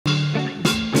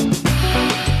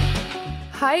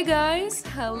Hi guys!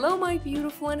 Hello my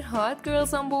beautiful and hot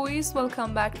girls and boys,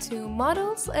 welcome back to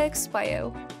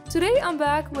𝐒𝐚𝐳𝐝. Today I'm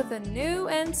back with a new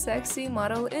and sexy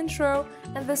model intro,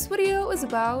 and this video is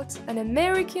about an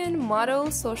American model,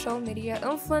 social media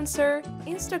influencer,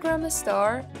 Instagram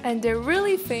star, and a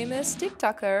really famous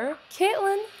TikToker,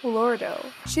 Katelyn Lordahl.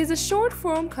 She's a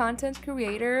short-form content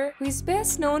creator who is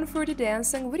best known for the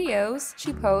dancing videos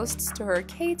she posts to her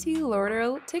KT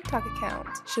Lordahl TikTok account.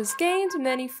 She's gained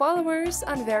many followers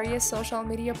on various social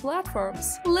media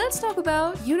platforms. Let's talk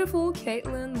about beautiful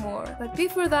Katelyn more. But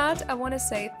before that, I want to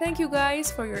say thank you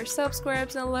guys for your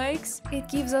subscribes and likes. It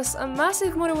gives us a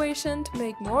massive motivation to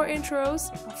make more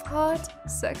intros of hot,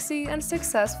 sexy, and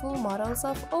successful models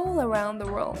of all around the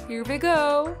world. Here we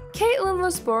go! Katelyn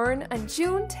was born on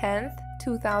June 10th,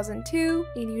 2002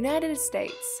 in United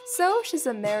States. So she's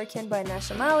American by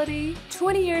nationality,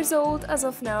 20 years old as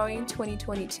of now in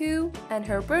 2022, and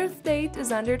her birth date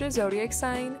is under the zodiac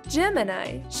sign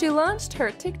Gemini. She launched her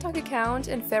TikTok account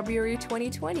in February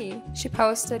 2020. She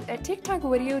posted a TikTok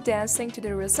video dancing to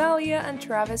the Rosalia and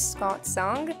Travis Scott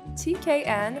song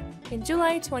TKN in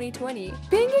July 2020.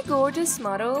 Being a gorgeous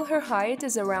model, her height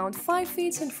is around 5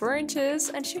 feet and 4 inches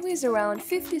and she weighs around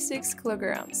 56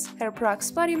 kilograms. Her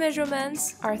approx body measurements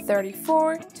are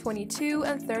 34, 22,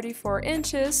 and 34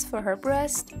 inches for her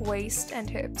breast, waist, and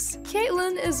hips.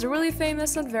 Katelyn is really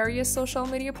famous on various social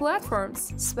media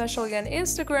platforms, especially on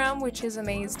Instagram, which has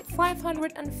amazed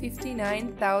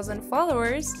 559,000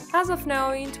 followers as of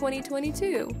now in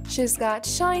 2022. She's got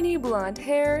shiny blonde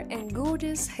hair and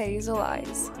gorgeous hazel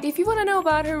eyes. If you want to know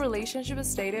about her relationship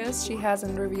status, she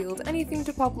hasn't revealed anything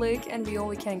to public, and we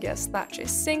only can guess that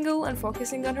she's single and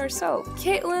focusing on herself.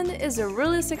 Katelyn is a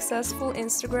really successful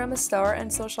Instagram star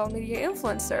and social media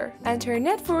influencer, and her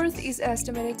net worth is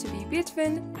estimated to be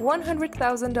between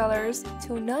 $100,000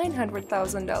 to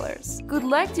 $900,000. Good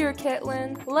luck, dear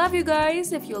Katelyn. Love you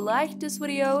guys. If you liked this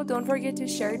video, don't forget to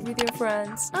share it with your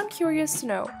friends. I'm curious to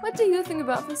know, what do you think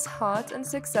about this hot and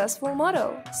successful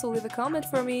model? So leave a comment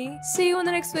for me. See you in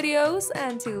the next videos.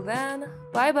 Until then,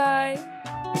 bye bye.